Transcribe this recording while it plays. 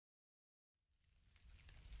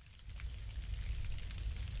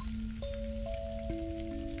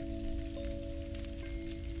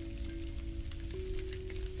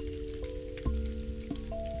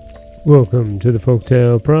Welcome to the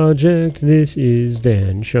Folktale Project. This is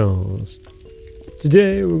Dan Scholz.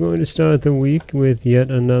 Today we're going to start the week with yet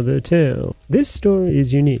another tale. This story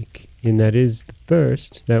is unique in that it is the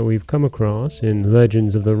first that we've come across in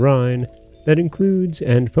Legends of the Rhine that includes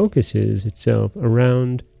and focuses itself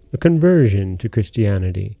around a conversion to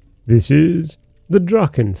Christianity. This is the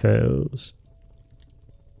Drachenfels.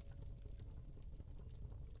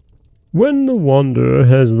 When the wanderer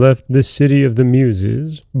has left the city of the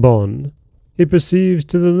Muses, Bonn, he perceives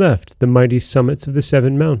to the left the mighty summits of the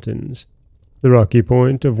seven mountains. The rocky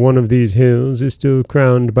point of one of these hills is still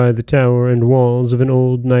crowned by the tower and walls of an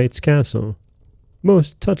old knight's castle.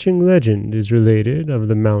 Most touching legend is related of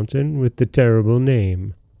the mountain with the terrible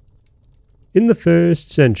name. In the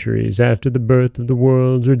first centuries after the birth of the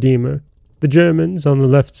world's Redeemer, the Germans on the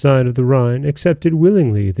left side of the Rhine accepted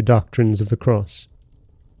willingly the doctrines of the cross.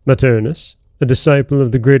 Maternus, a disciple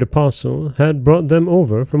of the great apostle, had brought them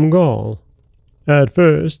over from Gaul. At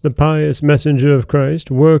first, the pious messenger of Christ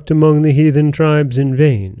worked among the heathen tribes in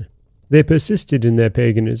vain. They persisted in their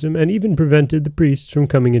paganism and even prevented the priests from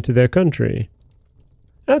coming into their country.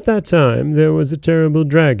 At that time, there was a terrible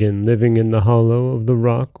dragon living in the hollow of the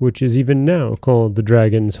rock which is even now called the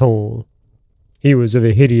Dragon's Hole. He was of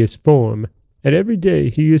a hideous form, and every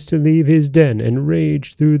day he used to leave his den and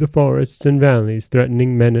rage through the forests and valleys,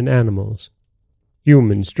 threatening men and animals.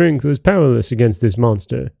 Human strength was powerless against this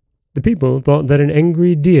monster. The people thought that an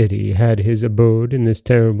angry deity had his abode in this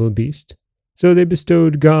terrible beast, so they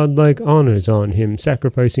bestowed godlike honors on him,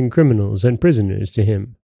 sacrificing criminals and prisoners to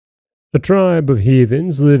him. A tribe of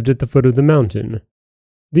heathens lived at the foot of the mountain.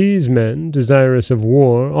 These men, desirous of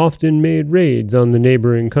war, often made raids on the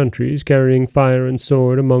neighboring countries, carrying fire and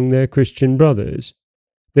sword among their Christian brothers.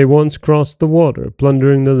 They once crossed the water,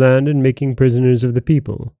 plundering the land and making prisoners of the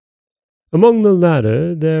people. Among the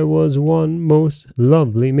latter there was one most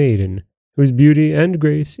lovely maiden, whose beauty and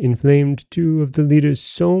grace inflamed two of the leaders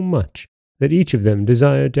so much that each of them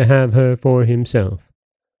desired to have her for himself.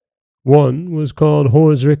 One was called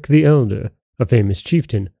Horsrich the Elder, a famous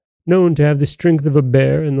chieftain, known to have the strength of a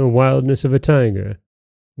bear and the wildness of a tiger.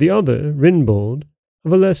 The other, Rinbold,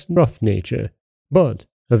 of a less rough nature, but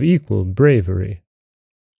of equal bravery.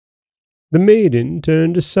 The maiden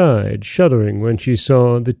turned aside, shuddering when she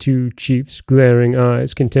saw the two chiefs' glaring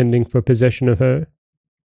eyes contending for possession of her.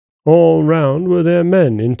 All round were their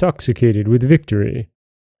men intoxicated with victory.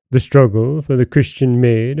 The struggle for the Christian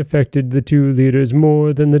maid affected the two leaders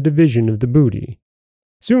more than the division of the booty.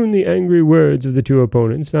 Soon the angry words of the two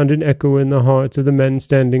opponents found an echo in the hearts of the men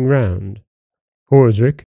standing round.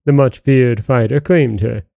 Horsrich, the much-feared fighter, claimed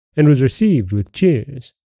her, and was received with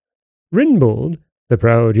cheers. Rinbold, the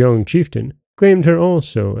proud young chieftain, claimed her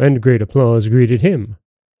also, and great applause greeted him.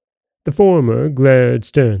 The former glared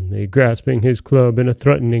sternly, grasping his club in a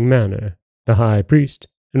threatening manner. The high priest,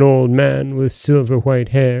 an old man with silver-white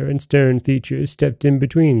hair and stern features, stepped in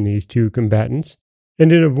between these two combatants,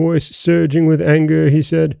 and in a voice surging with anger he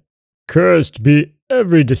said, "Cursed be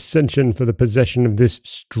every dissension for the possession of this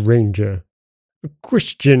stranger. A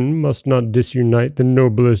Christian must not disunite the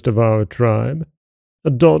noblest of our tribe. A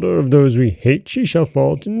daughter of those we hate, she shall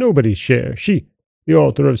fall to nobody's share. She, the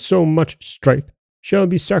author of so much strife, shall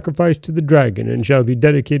be sacrificed to the dragon, and shall be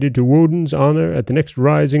dedicated to Woden's honor at the next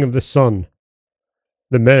rising of the sun."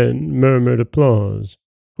 The men murmured applause,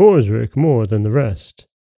 Horsrich more than the rest.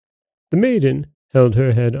 The maiden held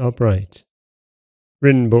her head upright.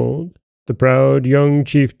 Rinbold, the proud young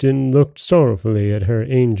chieftain, looked sorrowfully at her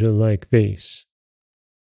angel-like face.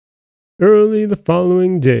 Early the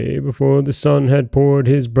following day, before the sun had poured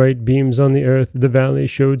his bright beams on the earth, the valley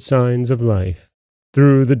showed signs of life.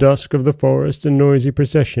 Through the dusk of the forest a noisy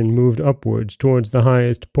procession moved upwards towards the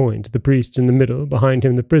highest point, the priest in the middle, behind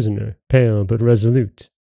him the prisoner, pale but resolute.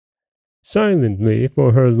 Silently,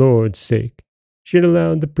 for her lord's sake, she had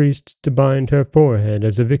allowed the priest to bind her forehead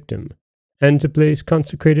as a victim, and to place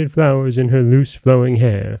consecrated flowers in her loose flowing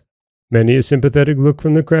hair. Many a sympathetic look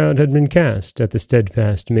from the crowd had been cast at the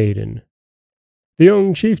steadfast maiden. The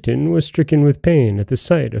young chieftain was stricken with pain at the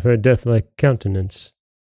sight of her death-like countenance.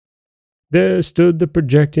 There stood the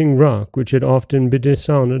projecting rock which had often been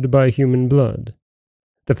dishonored by human blood.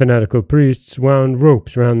 The fanatical priests wound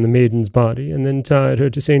ropes round the maiden's body, and then tied her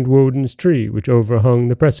to St. Woden's tree which overhung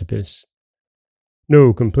the precipice.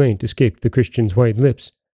 No complaint escaped the Christian's white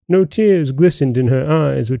lips. No tears glistened in her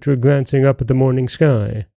eyes, which were glancing up at the morning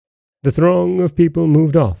sky. The throng of people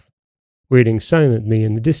moved off, waiting silently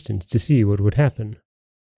in the distance to see what would happen.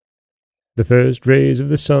 The first rays of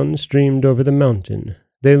the sun streamed over the mountain.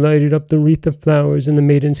 They lighted up the wreath of flowers in the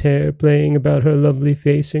maiden's hair, playing about her lovely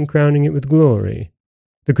face and crowning it with glory.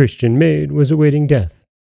 The Christian maid was awaiting death,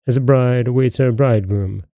 as a bride awaits her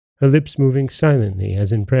bridegroom, her lips moving silently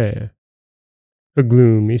as in prayer. A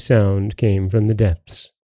gloomy sound came from the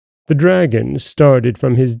depths. The dragon started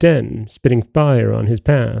from his den, spitting fire on his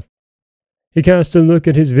path. He cast a look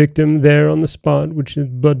at his victim there on the spot which his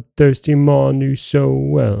bloodthirsty maw knew so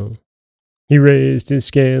well. He raised his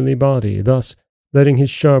scaly body, thus letting his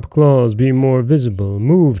sharp claws be more visible,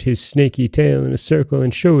 moved his snaky tail in a circle,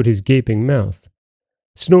 and showed his gaping mouth.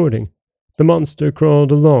 Snorting, the monster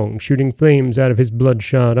crawled along, shooting flames out of his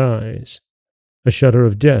bloodshot eyes. A shudder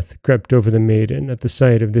of death crept over the maiden at the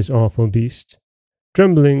sight of this awful beast.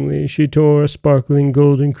 Tremblingly, she tore a sparkling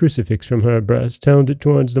golden crucifix from her breast, held it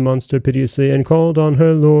towards the monster piteously, and called on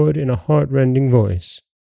her lord in a heart-rending voice.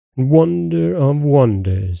 Wonder of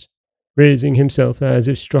wonders! Raising himself as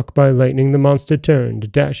if struck by lightning, the monster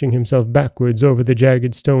turned, dashing himself backwards over the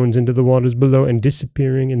jagged stones into the waters below, and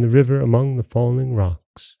disappearing in the river among the falling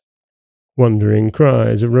rocks. Wondering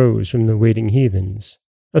cries arose from the waiting heathens.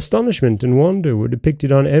 Astonishment and wonder were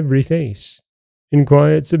depicted on every face. In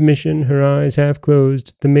quiet submission, her eyes half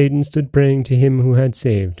closed, the maiden stood praying to him who had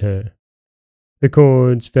saved her. The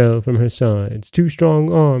cords fell from her sides. 2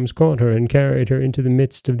 strong arms caught her and carried her into the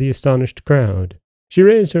midst of the astonished crowd. She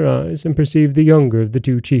raised her eyes and perceived the younger of the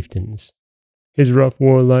 2 chieftains. His rough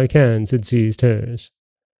warlike hands had seized hers.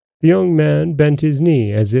 The young man bent his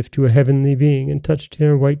knee as if to a heavenly being and touched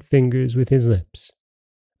her white fingers with his lips.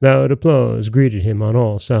 Loud applause greeted him on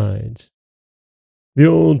all sides. The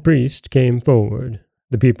old priest came forward,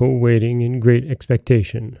 the people waiting in great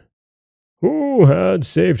expectation. Who had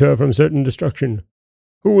saved her from certain destruction?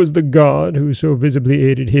 Who was the god who so visibly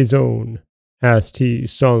aided his own? Asked he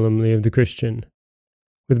solemnly of the Christian.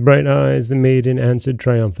 With bright eyes the maiden answered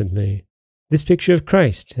triumphantly, This picture of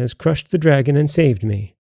Christ has crushed the dragon and saved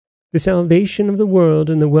me. The salvation of the world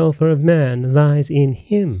and the welfare of man lies in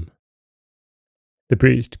him. The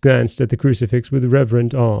priest glanced at the crucifix with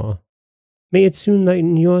reverent awe. May it soon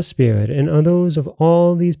lighten your spirit and those of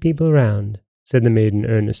all these people around, said the maiden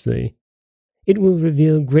earnestly. It will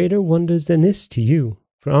reveal greater wonders than this to you,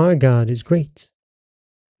 for our God is great.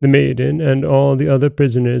 The maiden and all the other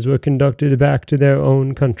prisoners were conducted back to their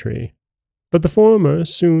own country, but the former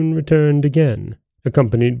soon returned again,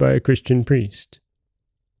 accompanied by a Christian priest.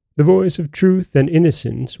 The voice of truth and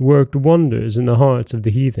innocence worked wonders in the hearts of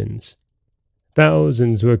the heathens.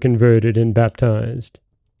 Thousands were converted and baptized.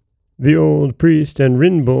 The old priest and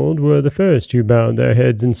Rinbold were the first who bowed their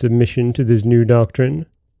heads in submission to this new doctrine.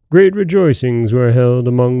 Great rejoicings were held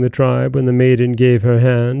among the tribe when the maiden gave her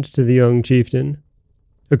hand to the young chieftain.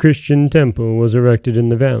 A Christian temple was erected in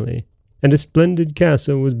the valley, and a splendid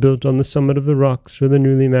castle was built on the summit of the rocks for the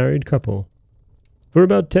newly married couple. For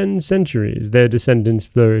about 10 centuries their descendants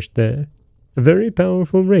flourished there, a very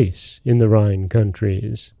powerful race in the Rhine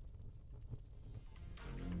countries.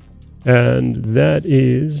 And that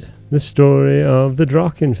is the story of the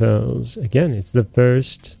Drachenfels. Again, it's the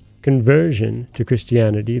first conversion to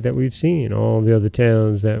Christianity that we've seen. All the other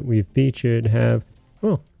tales that we've featured have,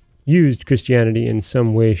 used Christianity in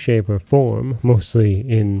some way, shape, or form, mostly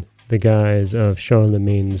in the guise of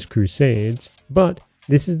Charlemagne's crusades, but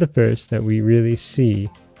this is the first that we really see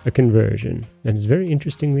a conversion, and it's very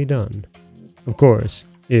interestingly done. Of course,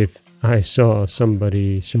 if I saw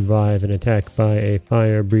somebody survive an attack by a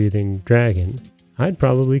fire-breathing dragon, I'd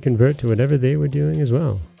probably convert to whatever they were doing as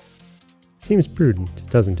well. Seems prudent,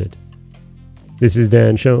 doesn't it? This is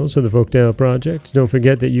Dan Scholz for the Folktale Project. Don't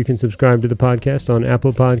forget that you can subscribe to the podcast on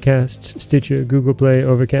Apple Podcasts, Stitcher, Google Play,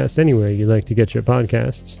 Overcast, anywhere you like to get your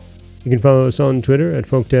podcasts. You can follow us on Twitter at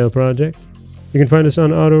Folktale Project. You can find us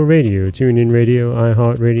on Auto Radio, TuneIn Radio,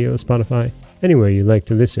 iHeartRadio, Spotify, anywhere you like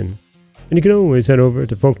to listen. And you can always head over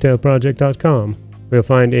to folktaleproject.com, where you'll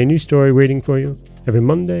find a new story waiting for you every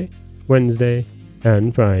Monday, Wednesday,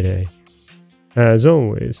 and Friday. As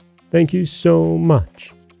always, thank you so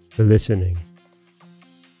much for listening.